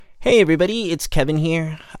Hey everybody, it's Kevin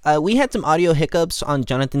here. We had some audio hiccups on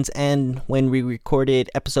Jonathan's end when we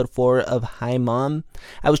recorded episode 4 of Hi Mom.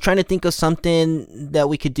 I was trying to think of something that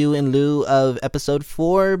we could do in lieu of episode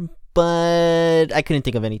 4, but I couldn't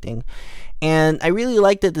think of anything. And I really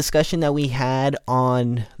liked the discussion that we had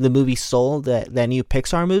on the movie Soul, that new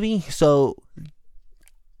Pixar movie. So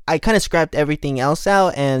I kind of scrapped everything else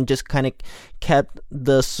out and just kind of kept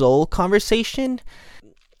the Soul conversation.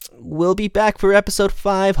 We'll be back for episode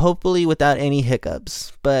 5, hopefully without any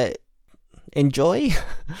hiccups. But enjoy.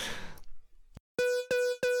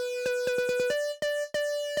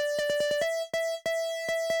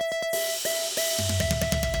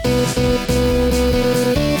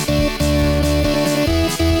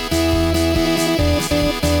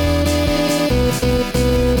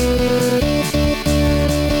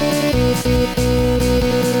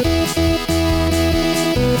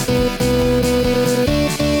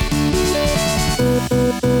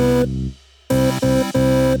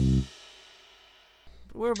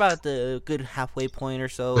 We're about the good halfway point or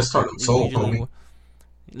so. Let's talk Soul, homie.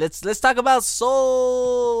 Let's talk about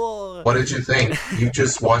Soul. What did you think? You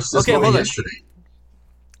just watched this movie yesterday.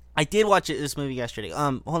 I did watch this movie yesterday.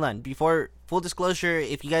 Hold on. Before full disclosure,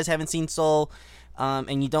 if you guys haven't seen Soul,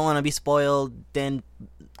 and you don't want to be spoiled, then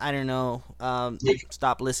I don't know.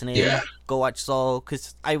 Stop listening. Yeah. Go watch Soul,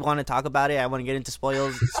 because I want to talk about it. I want to get into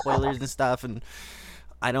spoilers and stuff, and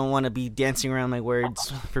I don't want to be dancing around my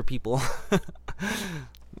words for people.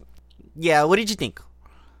 Yeah, what did you think?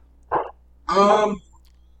 I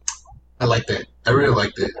liked it. I really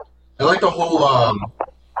liked it. I like the whole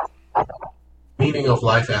meaning of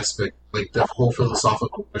life aspect, like the whole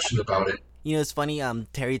philosophical question about it. You know, it's funny.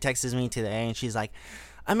 Terry texts me today, and she's like,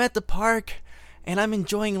 "I'm at the park, and I'm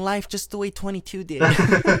enjoying life just the way 22 did."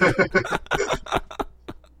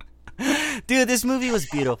 Dude, this movie was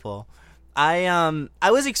beautiful. I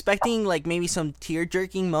was expecting like maybe some tear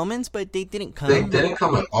jerking moments, but they didn't come. They didn't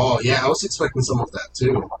come at all. Yeah, I was expecting some of that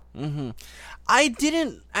too. I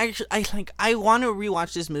didn't actually. I want to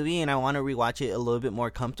rewatch this movie, and I want to rewatch it a little bit more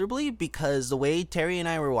comfortably, because the way Terry and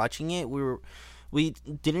I were watching it, we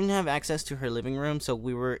didn't have access to her living room, so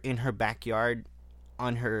we were in her backyard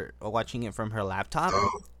watching it from her laptop.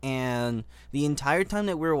 And the entire time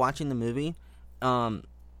that we were watching the movie,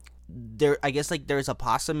 I guess like there's a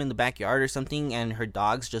possum in the backyard or something, and her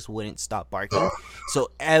dogs just wouldn't stop barking.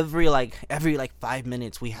 So every 5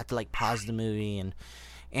 minutes we had to like pause the movie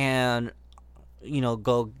and you know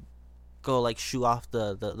go like shoo off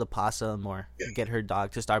the possum or get her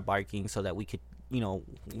dog to start barking so that we could, you know,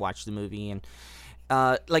 watch the movie. And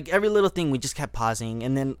like every little thing we just kept pausing,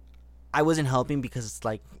 and then I wasn't helping because it's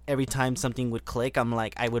like every time something would click,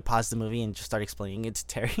 I would pause the movie and just start explaining it to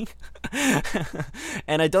Terry.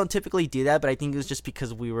 And I don't typically do that, but I think it was just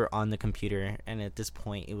because we were on the computer, and at this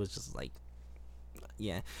point it was just like,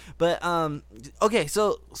 yeah. But okay,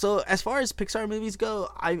 so as far as Pixar movies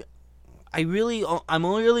go, I'm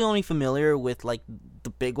only familiar with like the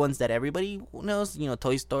big ones that everybody knows, you know,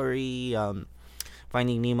 Toy Story,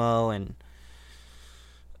 Finding Nemo, and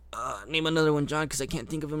name another one, John, because I can't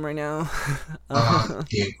think of him right now.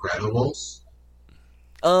 The Incredibles.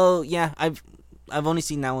 Oh yeah, I've only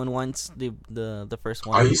seen that one once. The first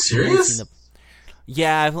one. Are you serious?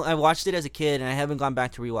 Yeah, I watched it as a kid, and I haven't gone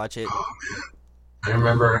back to rewatch it. Oh man, I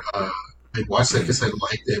remember I watched it because I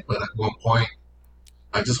liked it, but at one point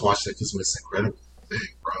I just watched it because it was incredible thing,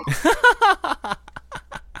 bro.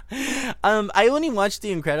 I only watched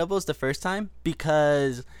The Incredibles the first time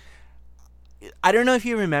because I don't know if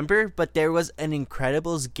you remember, but there was an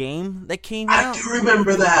Incredibles game that came out. I do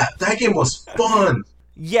remember that. That game was fun.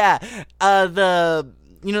 Yeah, the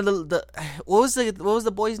what was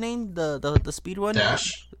the boy's name? The speed one?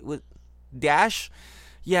 Dash. Dash.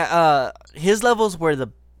 Yeah. His levels were the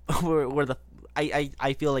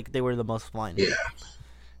I feel like they were the most fun. Yeah.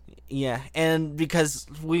 Yeah, and because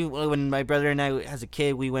when my brother and I, as a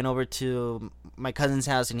kid, we went over to my cousin's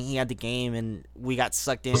house and he had the game, and we got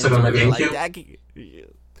sucked in. Was it on the GameCube?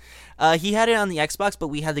 He had it on the Xbox, but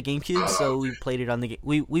we had the GameCube, so we played it on the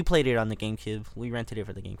we played it on the GameCube. We rented it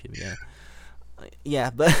for the GameCube. Yeah, yeah,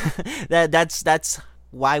 but that's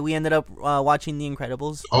why we ended up watching The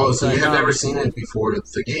Incredibles. Oh, so you have never seen it before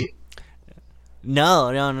the game? No.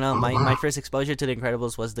 Oh, My first exposure to The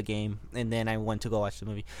Incredibles was the game, and then I went to go watch the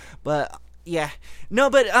movie. But yeah, no,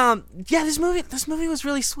 but yeah, this movie was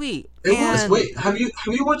really sweet. It was. Wait, have you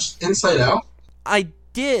watched Inside Out? I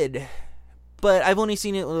did, but I've only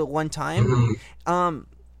seen it one time. Mm-hmm.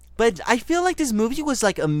 But I feel like this movie was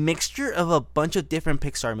like a mixture of a bunch of different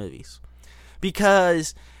Pixar movies,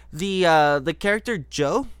 because the character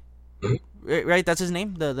Joe, Mm-hmm. right? That's his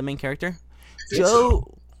name, the main character. I think Joe.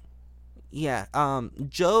 so. Yeah.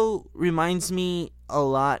 Joe reminds me a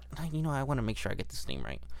lot. I want to make sure I get this name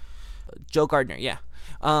right. Joe Gardner. Yeah.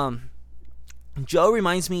 Um, Joe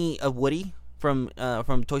reminds me of Woody from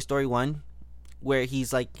Toy Story 1, where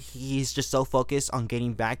he's just so focused on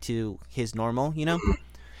getting back to his normal,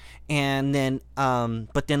 and then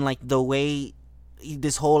but then like the way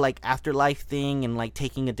this whole like afterlife thing and like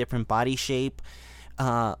taking a different body shape,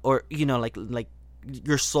 or like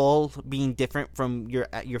your soul being different from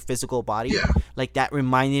your physical body, Yeah, like that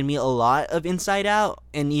reminded me a lot of Inside Out,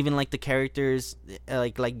 and even like the characters,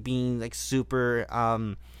 like being like super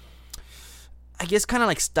I guess kind of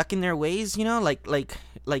like stuck in their ways, the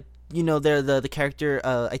character,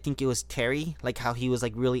 I think it was Terry, like how he was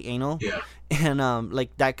like really anal, yeah. and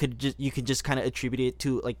like that you could just kind of attribute it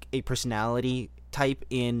to like a personality type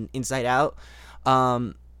in Inside Out,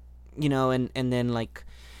 and then like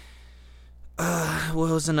what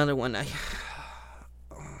was another one? I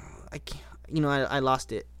can't, I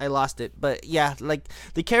lost it. But yeah, like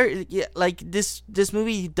the character, yeah, like this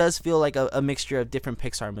movie does feel like a mixture of different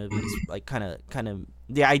Pixar movies, like kind of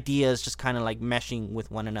the ideas just kind of like meshing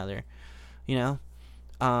with one another, you know.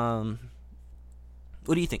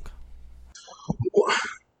 What do you think? Well,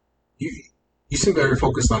 you seem very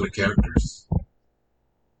focused on the characters.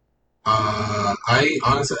 I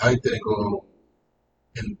honestly I didn't go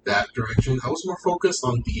in that direction. I was more focused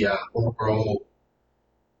on the overall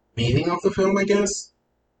meaning of the film, I guess.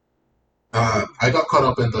 I got caught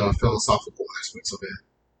up in the philosophical aspects of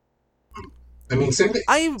it. I mean,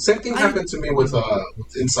 I same thing I happened to me with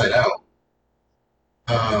Inside Out.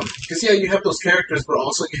 Because yeah, you have those characters, but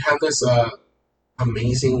also you have this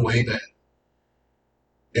amazing way that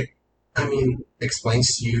it, I mean,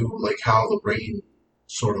 explains to you like how the brain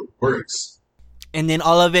sort of works. and then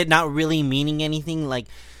all of it not really meaning anything, like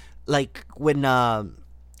when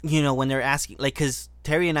when they're asking, like, because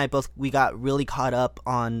Terry and I both, we got really caught up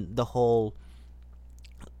on the whole,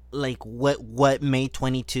 like, what made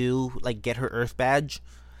 22 like get her Earth badge.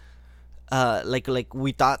 Like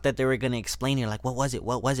we thought that they were gonna explain it, like, what was it,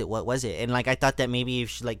 and like I thought that maybe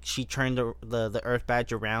if she turned the Earth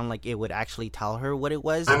badge around, like it would actually tell her what it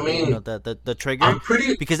was. I mean, the trigger,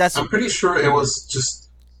 because that's I'm pretty sure it was just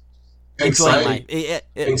enjoying anxiety, life.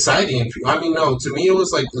 anxiety, and I mean, no, to me it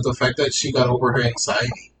was like the fact that she got over her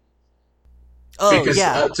anxiety. Oh Because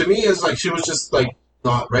yeah, to me it's like she was just like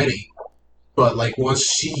not ready, but like once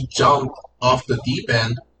she jumped off the deep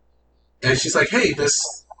end, and she's like, "Hey,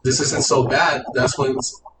 this isn't so bad." That's when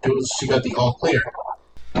she got the all clear.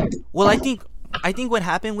 well, I think what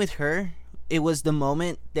happened with her, it was the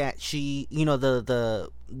moment that she, the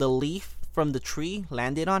leaf from the tree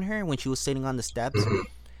landed on her when she was sitting on the steps, Hmm.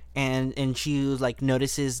 and she was like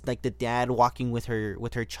notices like the dad walking with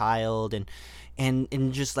her child,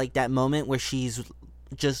 and just like that moment where she's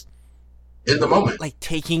just In the moment, like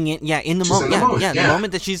taking it, yeah, in the she's in moment, the yeah, moment, yeah, the yeah.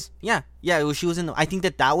 moment that she's, yeah, she was in the, I think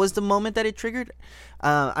that was the moment that it triggered.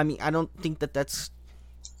 I mean, I don't think that that's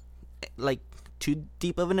like too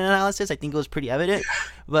deep of an analysis. I think it was pretty evident,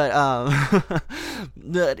 but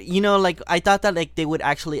like I thought that like they would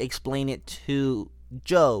actually explain it to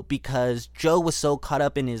Joe, because Joe was so caught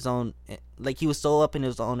up in his own, like he was so up in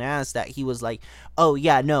his own ass that he was like, oh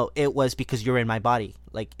yeah, no, it was because you're in my body,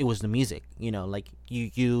 like it was the music, like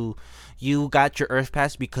you got your Earth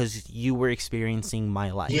pass because you were experiencing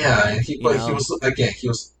my life. Yeah, and but he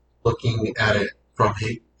was looking at it from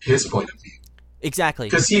his point of view, Exactly.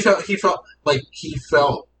 because he felt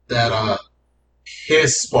that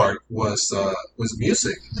his spark was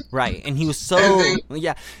music, Right, and he was and then so,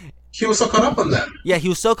 yeah, he was so caught up on that. yeah, he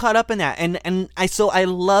was so caught up in that, and I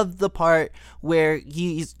love the part where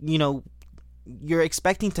he's, you're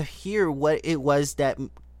expecting to hear what it was that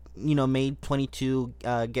made 22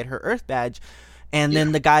 get her Earth badge, and then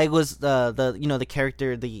Yeah. the guy was the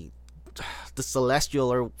character, the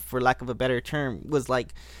celestial, or for lack of a better term, was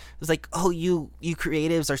like, oh, you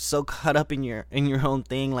creatives are so caught up in your own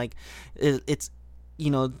thing, like it's you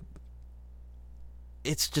know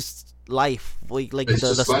it's just life, like It's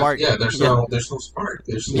the just like, spark. yeah, Yeah, there's no spark.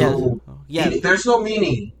 yeah, yeah, There's no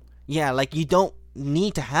meaning. yeah, like you don't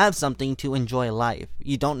need to have something to enjoy life.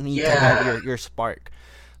 You don't need to have Yeah. your spark.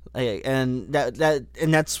 And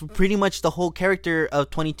that's pretty much the whole character of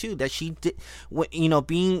 22, that she did,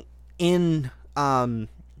 being in,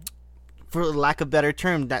 for lack of a better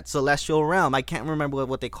term, that celestial realm. I can't remember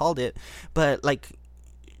what they called it, but like,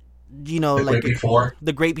 The like great before.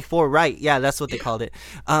 the great before, right? Yeah, that's what they Yeah. called it.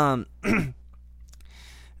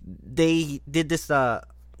 They did this,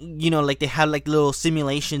 like they had like little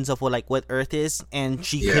simulations of what Earth is, and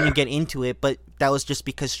she Yeah. couldn't get into it, but that was just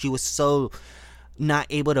because she was so not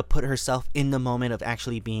able to put herself in the moment of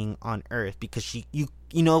actually being on Earth, because you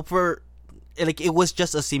know, for like, it was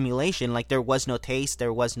just a simulation. Like, there was no taste,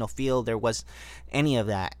 there was no feel, there was any of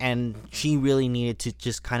that, and she really needed to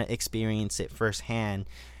just kind of experience it firsthand.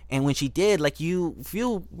 And when she did, like, you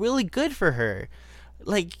feel really good for her.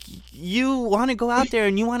 Like, you want to go out there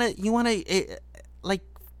and you want to like,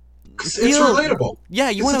 it's relatable. Yeah,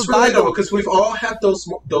 you want to It's relatable because we've all had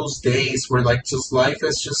those days where, like, just life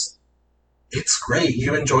is just, it's great.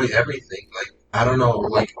 You enjoy everything. Like, I don't know.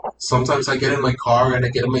 Like, sometimes I get in my car and I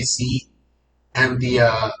get in my seat, and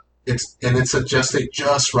it's adjusted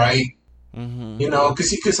just right. Mm-hmm. You know,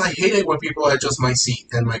 because I hate it when people adjust my seat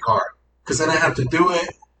in my car, because then I have to do it.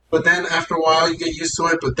 But then after a while, you get used to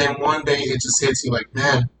it. But then one day it just hits you like,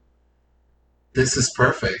 man, this is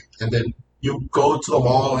perfect. And then you go to the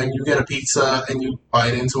mall and you get a pizza and you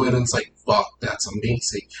bite into it and it's like, fuck, that's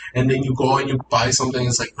amazing. And then you go and you buy something and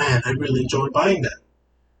it's like, man, I really enjoyed buying that.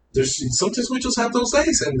 Sometimes we just have those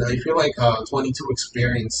days, and I feel like 22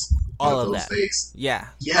 experienced all of those that. days. Yeah.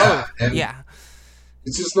 Yeah. Oh, and yeah.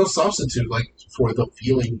 it's just no substitute, like, for the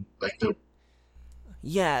feeling, like the.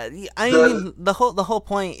 Yeah, I mean, the whole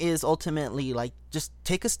point is ultimately, like, just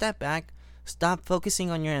take a step back, stop focusing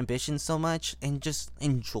on your ambitions so much, and just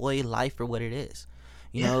enjoy life for what it is.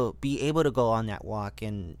 You know, be able to go on that walk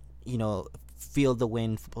and, you know, feel the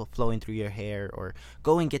wind flowing through your hair, or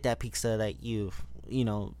go and get that pizza that you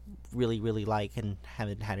know, really, really like and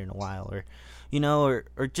haven't had in a while, or, you know,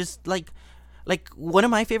 or just like one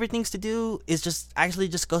of my favorite things to do is just actually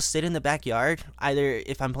just go sit in the backyard, either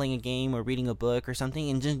if I'm playing a game or reading a book or something,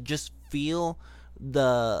 and just feel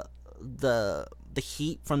the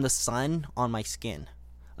heat from the sun on my skin.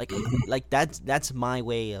 Like that's my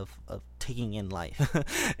way of taking in life,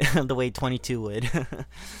 the way 22 would.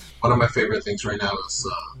 One of my favorite things right now is,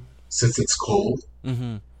 since it's cold,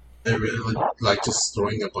 Mm-hmm. I really like just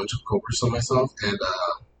throwing a bunch of cokers on myself,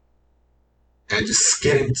 and just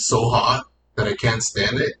getting so hot that I can't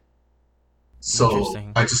stand it. So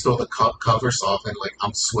I just throw the covers off, and, like,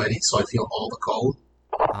 I'm sweaty, so I feel all the cold.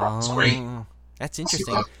 It's great. That's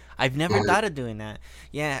interesting. I've never thought of doing that.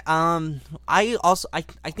 Yeah. I also I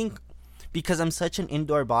think, because I'm such an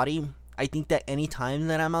indoor body, I think that any time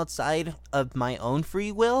that I'm outside of my own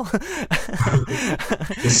free will,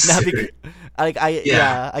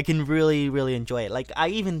 I can really, really enjoy it. Like, I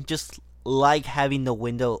even just like having the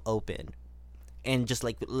window open and just,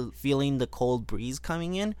 like, feeling the cold breeze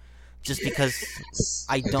coming in, just because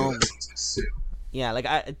I don't. Yeah,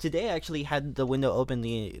 like, today I actually had the window open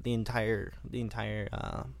the entire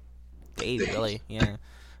day, really. Yeah,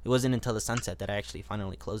 it wasn't until the sunset that I actually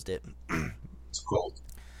finally closed it. It's cold.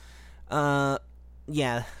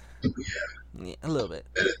 Yeah, a little bit.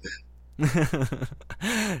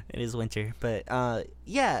 It is winter, but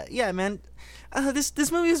yeah, man.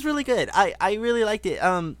 This movie is really good. I really liked it.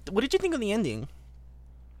 What did you think of the ending?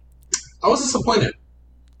 I was disappointed.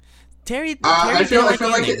 Terry I feel like I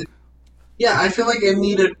feel like it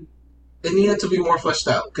needed to be more fleshed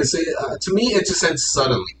out, because to me it just ends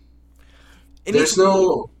suddenly. There's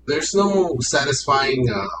no satisfying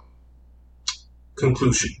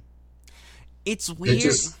conclusion. It's weird. It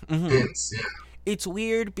just ends. Yeah. It's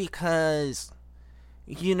weird because,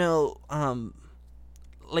 you know,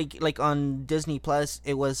 like on Disney Plus,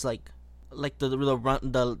 it was like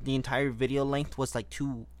the entire video length was like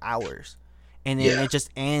 2 hours, and then it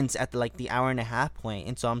just ends at the hour and a half point.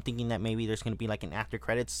 And so I'm thinking that maybe there's gonna be like an after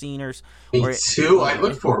credits scene or Me too. I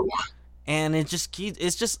looked for one. And it's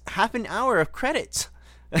just half an hour of credits.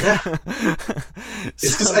 Yeah.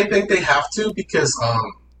 It's just, I think they have to, because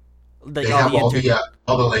they have all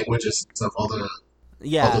the languages and stuff, all the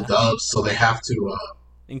dubs, so they have to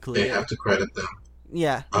include. They have to credit them.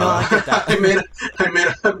 Yeah, no, I get that. I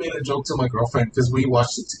made a joke to my girlfriend, because we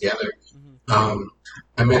watched it together. Mm-hmm.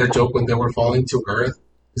 I made a joke when they were falling to Earth.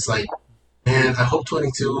 It's like, man, I hope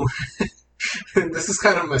 22. This is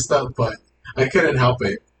kind of messed up, but I couldn't help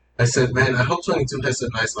it. I said, man, I hope 22 has a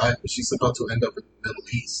nice life, but she's about to end up in the Middle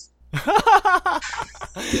East.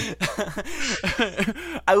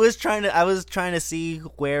 I was trying to see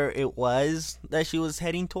where it was that she was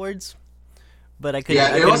heading towards, but I couldn't.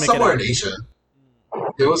 Yeah, it was somewhere in Asia.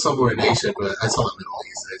 It was somewhere in Asia, but I saw the Middle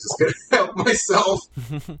East. I just couldn't help myself.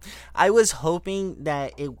 I was hoping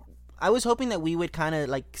that we would kind of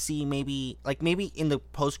like see maybe in the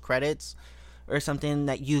post credits or something,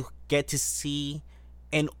 that you get to see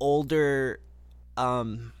an older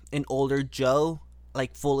Joe,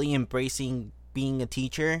 like, fully embracing being a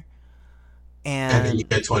teacher, and then you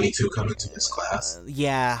get 22 coming to this class.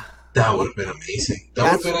 Yeah, that would have been amazing. That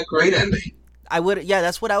would have been a great ending.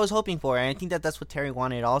 That's what I was hoping for, and I think that that's what Terry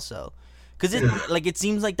wanted also, Because Yeah. it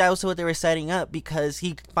seems like that was what they were setting up, because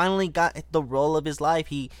he finally got the role of his life.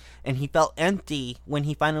 He felt empty when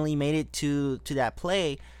he finally made it to that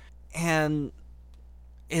play, and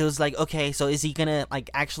it was like, okay, so is he gonna like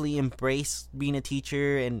actually embrace being a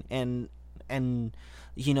teacher, and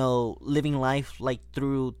living life like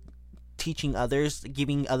through teaching others,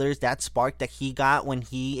 giving others that spark that he got when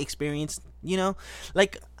he experienced,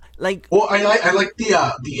 like like Well, I like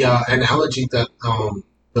the analogy that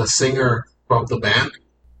the singer from the band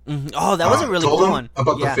oh, that was a really told cool him one.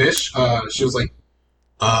 about the Yeah. fish. She was like,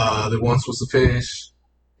 there once was a fish,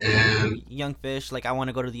 and Young fish, like, I want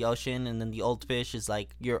to go to the ocean, and then the old fish is like,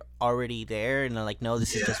 you're already there, and they're like, no,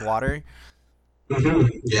 this is just yeah, water.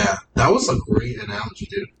 yeah, that was a great analogy,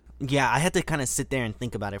 dude. Yeah, I had to kind of sit there and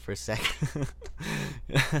think about it for a sec.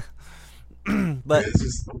 Yeah, But it's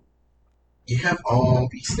just you have all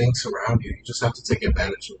these things around you. You just have to take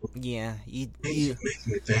advantage of them. yeah, You make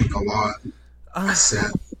me think a lot. I uh,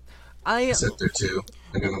 sat I sat there too.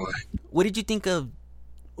 I'm gonna lie. what did you think of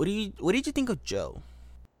what did you think of Joe?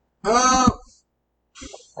 Uh,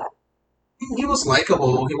 he was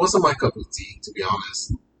likable. He wasn't my cup of tea, to be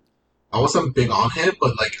honest. I wasn't big on him,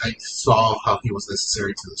 but like I saw how he was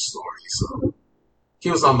necessary to the story, so he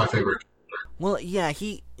was not my favorite. Well, yeah,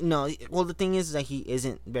 he no. Well, the thing is that he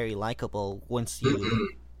isn't very likable once you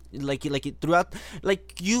Mm-mm. throughout,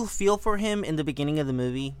 like, you feel for him in the beginning of the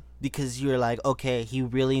movie, because you're like, okay, he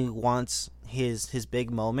really wants his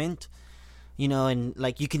big moment, and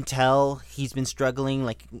like you can tell he's been struggling,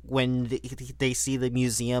 like when they see the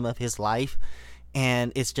museum of his life,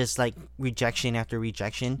 and it's just like rejection after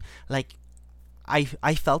rejection. Like, I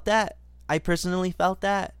felt that. I personally felt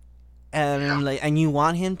that. Yeah, And you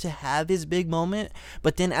want him to have his big moment,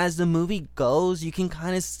 but then as the movie goes, you can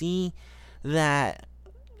kind of see that,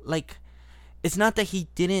 like, it's not that he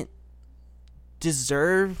didn't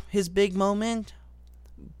deserve his big moment,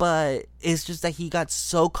 but it's just that he got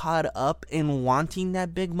so caught up in wanting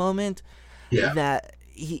that big moment yeah. that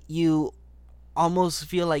you almost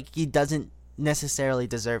feel like he doesn't necessarily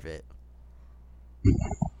deserve it,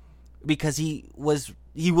 because he was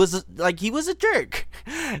a jerk.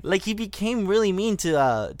 Like, he became really mean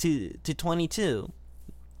to 22,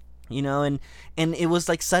 and it was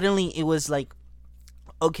like, suddenly it was like,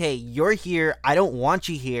 okay, you're here, I don't want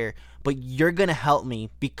you here, but you're gonna help me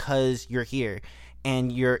because you're here,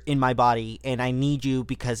 and you're in my body, and I need you,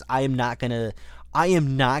 because I am not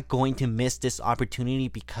going to miss this opportunity,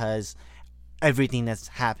 because everything that's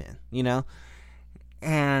happened,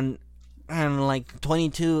 and like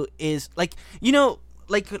 22 is like,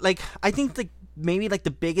 I think, like, maybe like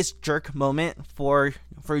the biggest jerk moment for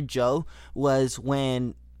Joe was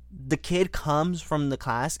when the kid comes from the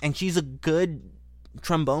class, and she's a good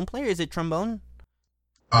trombone player. Is it trombone?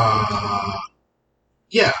 Uh,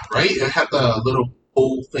 yeah, right. It had the little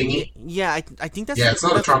bowl thingy. Yeah, I think Yeah, it's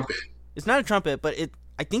not a that's trumpet. it's not a trumpet, but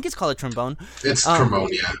I think it's called a trombone. It's Um, trombone.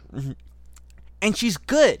 Yeah. and she's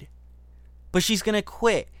good, but she's gonna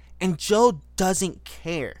quit, and Joe doesn't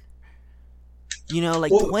care.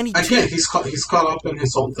 Like Well, 22. again, he's caught up in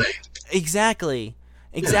his own thing. Exactly.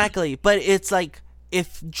 Yeah. Exactly. But it's like,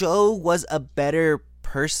 if Joe was a better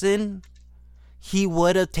person, he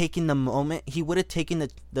would have taken the moment, he would have taken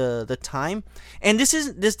the time. And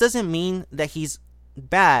this doesn't mean that he's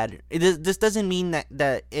bad. This doesn't mean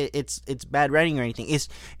it's bad writing or anything.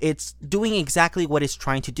 It's doing exactly what it's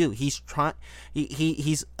trying to do. He's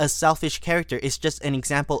a selfish character. It's just an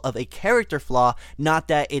example of a character flaw, not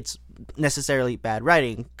that it's necessarily bad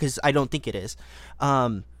writing, because I don't think it is.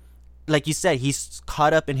 Like you said, he's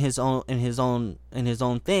caught up in his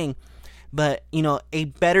own thing. But a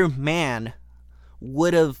better man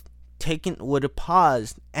would have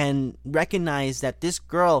paused and recognized that this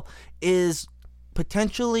girl is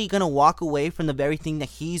potentially gonna walk away from the very thing that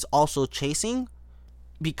he's also chasing,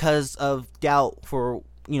 because of doubt for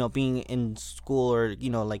being in school, or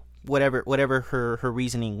like whatever her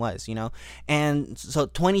reasoning was. And so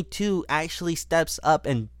 22 actually steps up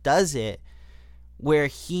and does it, where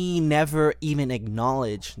he never even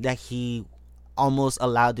acknowledged that he almost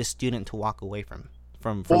allowed this student to walk away from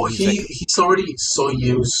Well, music. he's already so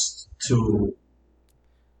used to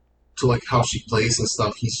like how she plays and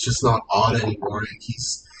stuff. He's just not odd anymore, and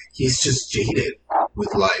he's just jaded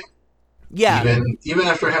with life. Yeah. Even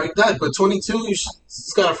after having that, but 22, he's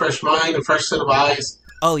got a fresh mind, a fresh set of eyes,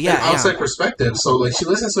 Oh, an yeah, yeah. outside perspective. So like she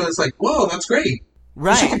listens to it, it's like, whoa, that's great. You should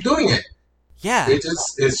Right. keep doing it. Yeah. It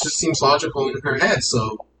just seems logical in her head.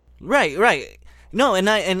 So Right, right. No, and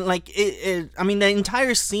like I mean, the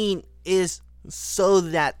entire scene is so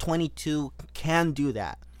that 22 can do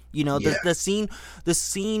that. You know, Yeah. the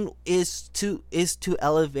scene is to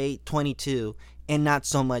elevate 22 and not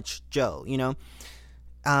so much Joe. You know,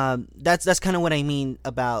 that's kind of what I mean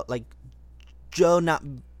about like Joe not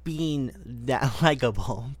being that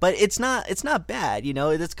likable, but it's not bad, you know.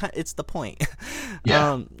 It's the point.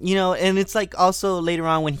 Yeah. You know, and it's like also later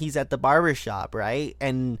on when he's at the barber shop, right?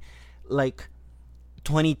 And like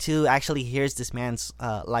 22 actually hears this man's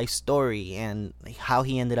life story and like, how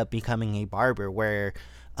he ended up becoming a barber, where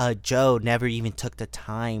Joe never even took the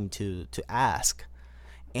time to ask.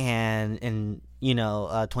 And you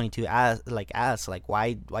know, 22 asked like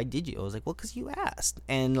why did you? I was like, well, because you asked.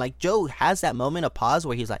 And like Joe has that moment of pause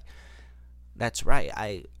where he's like, that's right,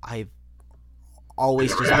 I've always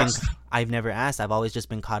just been Asked. I've never asked. I've always just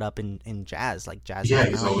been caught up in jazz, like jazz Yeah, right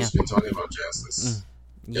he's now. Yeah. always been talking about jazz. It's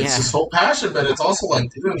Yeah. his whole passion, but it's also like,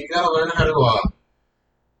 dude, you gotta learn how to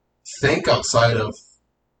think outside of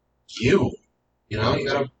you. You know, you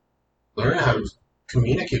gotta learn how to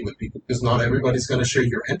communicate with people because not everybody's gonna share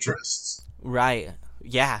your interests. Right.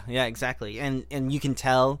 Yeah, exactly. And you can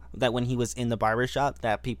tell that when he was in the barber shop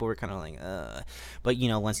that people were kind of like, but you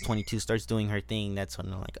know, once 22 starts doing her thing, that's when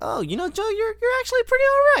they're like, oh, you know, Joe, you're actually pretty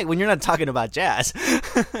all right when you're not talking about jazz.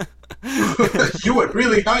 You went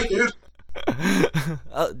really high, dude.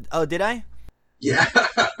 Oh, did I? Yeah,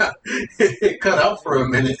 it cut out for a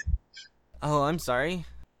minute. Oh, I'm sorry,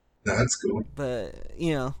 That's cool. but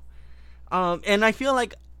you know, and I feel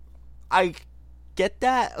like I get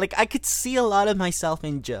that. Like I could see a lot of myself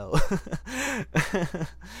in Joe.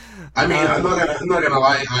 I mean, I'm not gonna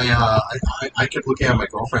lie. I kept looking at my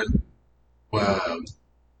girlfriend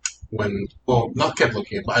when, well, not kept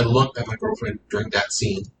looking, but I looked at my girlfriend during that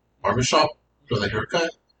scene, barbershop, for the haircut,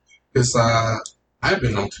 because I've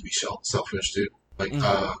been known to be selfish too. Like,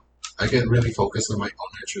 I get really focused on my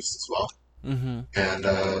own interests as well, and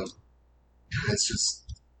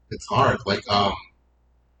it's hard. Like,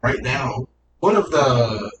 right now, one of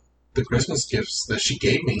the Christmas gifts that she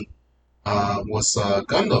gave me was a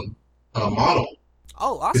Gundam model.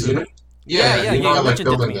 Oh, 'Cause, you awesome. know, yeah, you know, You I like mentioned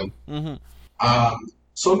it to building me. them.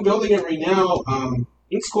 So I'm building it right now.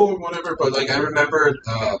 In school or whatever, but like I remember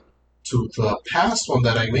to the past one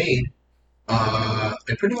that I made, I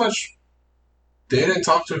pretty much didn't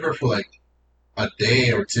talk to her for like a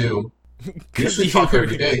day or two. Usually talk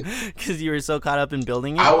every day. Because you were so caught up in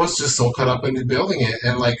building it. I was just so caught up in building it,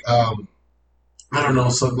 and like I don't know,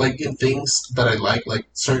 so like in things that I like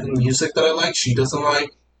certain music that I like, she doesn't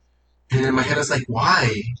like, and in my head it's like,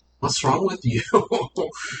 why? What's wrong with you?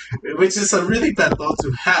 Which is a really bad thought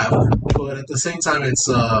to have, but at the same time, it's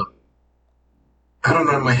I don't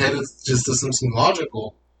know. In my head, it just doesn't seem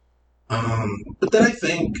logical. But then I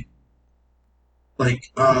think,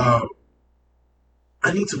 like, I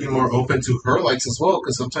need to be more open to her likes as well,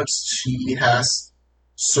 because sometimes she has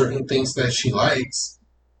certain things that she likes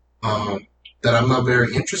that I'm not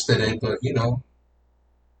very interested in. But you know,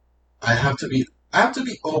 I have to be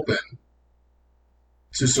open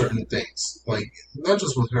to certain things. Like not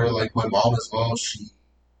just with her, like my mom as well. She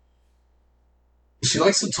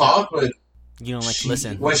likes to talk, but You don't like to she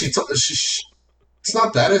listen. when she it's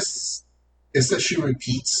not that it's that she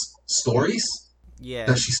repeats stories Yeah.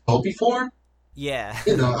 that she's told before. Yeah.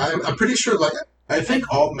 You know, I'm pretty sure. Like I think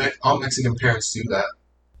all Mexican parents do that.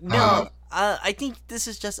 No, I think this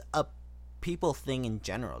is just a people thing in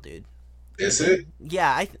general, dude. Is it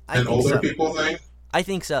Yeah, I an think older so. people thing? I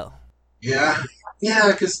think so. Yeah,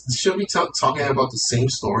 yeah, because she'll be talking about the same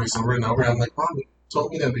stories over and over. I'm like, Mom, you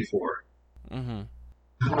told me that before. Mm-hmm.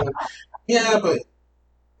 Yeah, but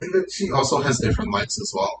and then she also has different likes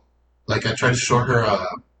as well. Like I try to show her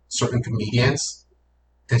certain comedians,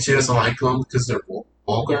 and she doesn't like them because they're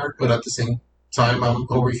vulgar. But at the same time, I'm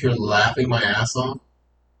over here laughing my ass off,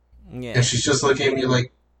 Yeah. and she's just looking at me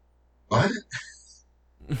like, "What?"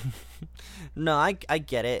 No, I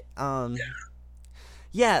get it.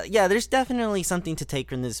 Yeah, there's definitely something to take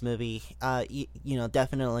from this movie. You know,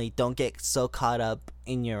 definitely don't get so caught up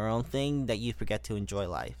in your own thing that you forget to enjoy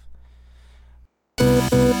life.